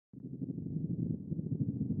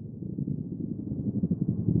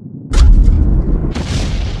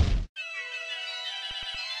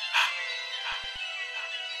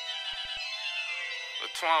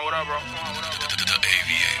Twan, what up, bro? The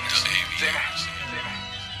aviators.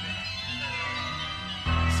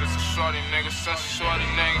 Sister Shorty, nigga, sister Shorty,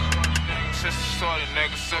 nigga. Sister Shorty,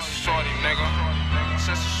 nigga, sister Shorty, nigga.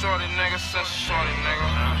 Sister Shorty, nigga, sister Shorty, nigga.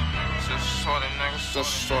 Sister Shorty, nigga, sister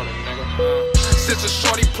Shorty, nigga. Sister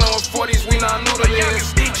Shorty playing 40s, we not new to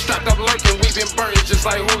this. Strapped up lurking, we been burning just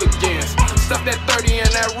like hooligans. Stuff that 30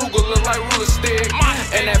 and that Ruger look like ruler stick.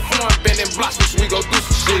 And that foreign bending blocks, which we go do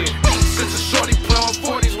some shit. Sister Shorty playing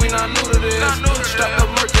 40s, we not new to this. Strapped up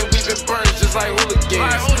lurking, we been burning just like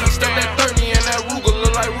hooligans. Stuff that 30 and that Ruger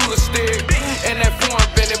look like ruler stick. And that foreign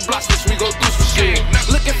bending blocks, which we go do some shit.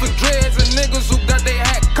 Looking for dreads and niggas who got their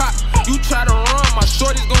hat cocked. You try to run, my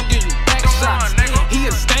shorty's gon' give you back shots. He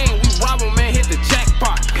a stain, we rob him and hit the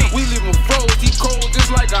jackpot. We leave him froze, he cold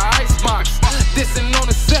just like a icebox. Dissing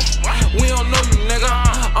on the set, we don't know you, nigga.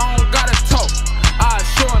 I don't gotta talk, I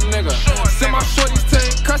assure a nigga. Send my shorties to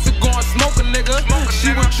him, cuss it, go and smoke a nigga. She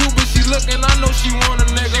with you, but she looking, I know she want a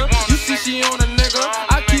nigga. You see she on a nigga,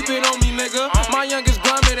 I keep it on me, nigga. My youngest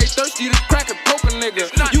grimy, they thirsty to crack and poke a nigga.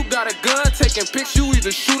 You got a gun, taking pics, you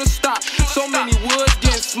either shoot or stop. So many woods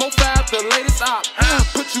getting smoked out the latest op.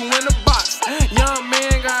 Put you in the box, young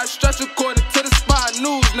man got stretch according to the spot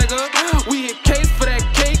news, nigga. We hit case for that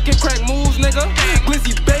cake and crack moves, nigga.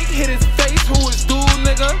 Glizzy bake hit his face, who is dude,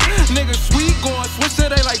 nigga? Nigga sweet going switch to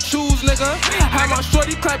they like choose, nigga. Have my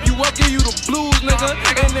shorty clap you up, give you the blues, nigga.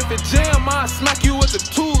 And if it jam, I smack you with the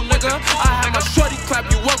tool, nigga. I have my shorty clap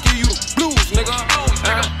you up, give you the blues, nigga.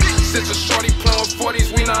 Sister Shorty playing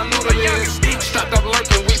 40s, we not new to this. Strapped up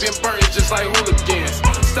lurking, we been burning just like hooligans.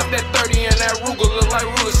 Stuff that 30 and that Ruger look like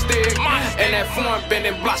ruler stick. And that foreign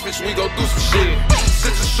bending blocks, bitch, we go do some shit.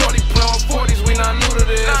 Sister